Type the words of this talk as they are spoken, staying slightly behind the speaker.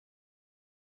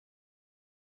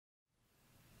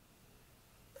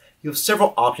You have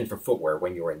several options for footwear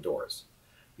when you are indoors.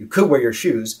 You could wear your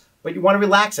shoes, but you want to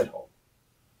relax at home.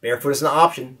 Barefoot is an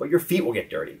option, but your feet will get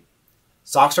dirty.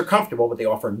 Socks are comfortable, but they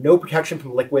offer no protection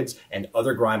from liquids and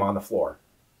other grime on the floor.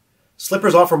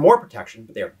 Slippers offer more protection,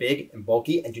 but they are big and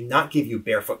bulky and do not give you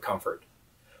barefoot comfort.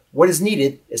 What is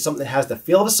needed is something that has the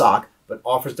feel of a sock, but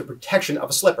offers the protection of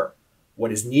a slipper.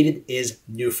 What is needed is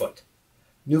Nufoot.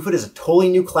 Nufoot is a totally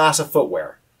new class of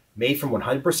footwear. Made from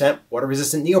 100%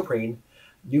 water-resistant neoprene,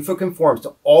 Nufoot conforms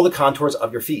to all the contours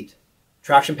of your feet.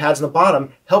 Traction pads on the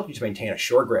bottom help you to maintain a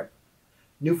sure grip.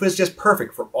 Nufoot is just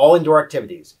perfect for all indoor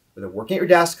activities, whether working at your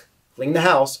desk, cleaning the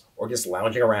house, or just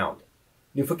lounging around.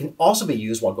 Nufoot can also be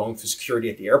used while going through security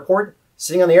at the airport,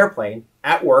 sitting on the airplane,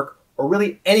 at work, or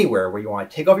really anywhere where you want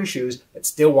to take off your shoes but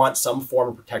still want some form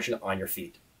of protection on your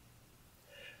feet.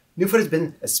 Nufoot has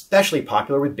been especially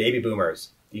popular with baby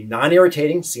boomers. The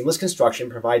non-irritating, seamless construction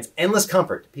provides endless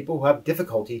comfort to people who have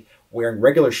difficulty wearing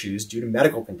regular shoes due to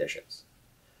medical conditions.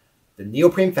 The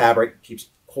neoprene fabric keeps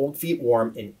cold feet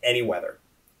warm in any weather.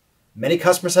 Many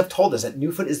customers have told us that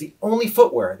Nufoot is the only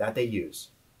footwear that they use.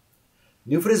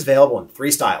 Nufoot is available in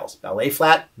 3 styles, Ballet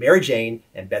Flat, Mary Jane,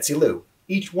 and Betsy Lou.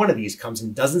 Each one of these comes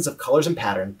in dozens of colors and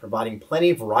patterns, providing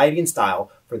plenty of variety and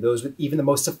style for those with even the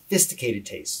most sophisticated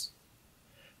tastes.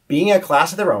 Being a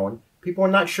class of their own, people are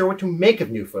not sure what to make of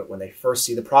Nufoot when they first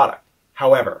see the product.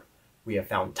 However, we have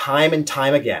found time and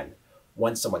time again,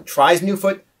 once someone tries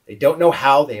Nufoot, they don't know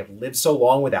how they have lived so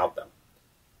long without them.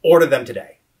 Order them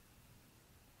today.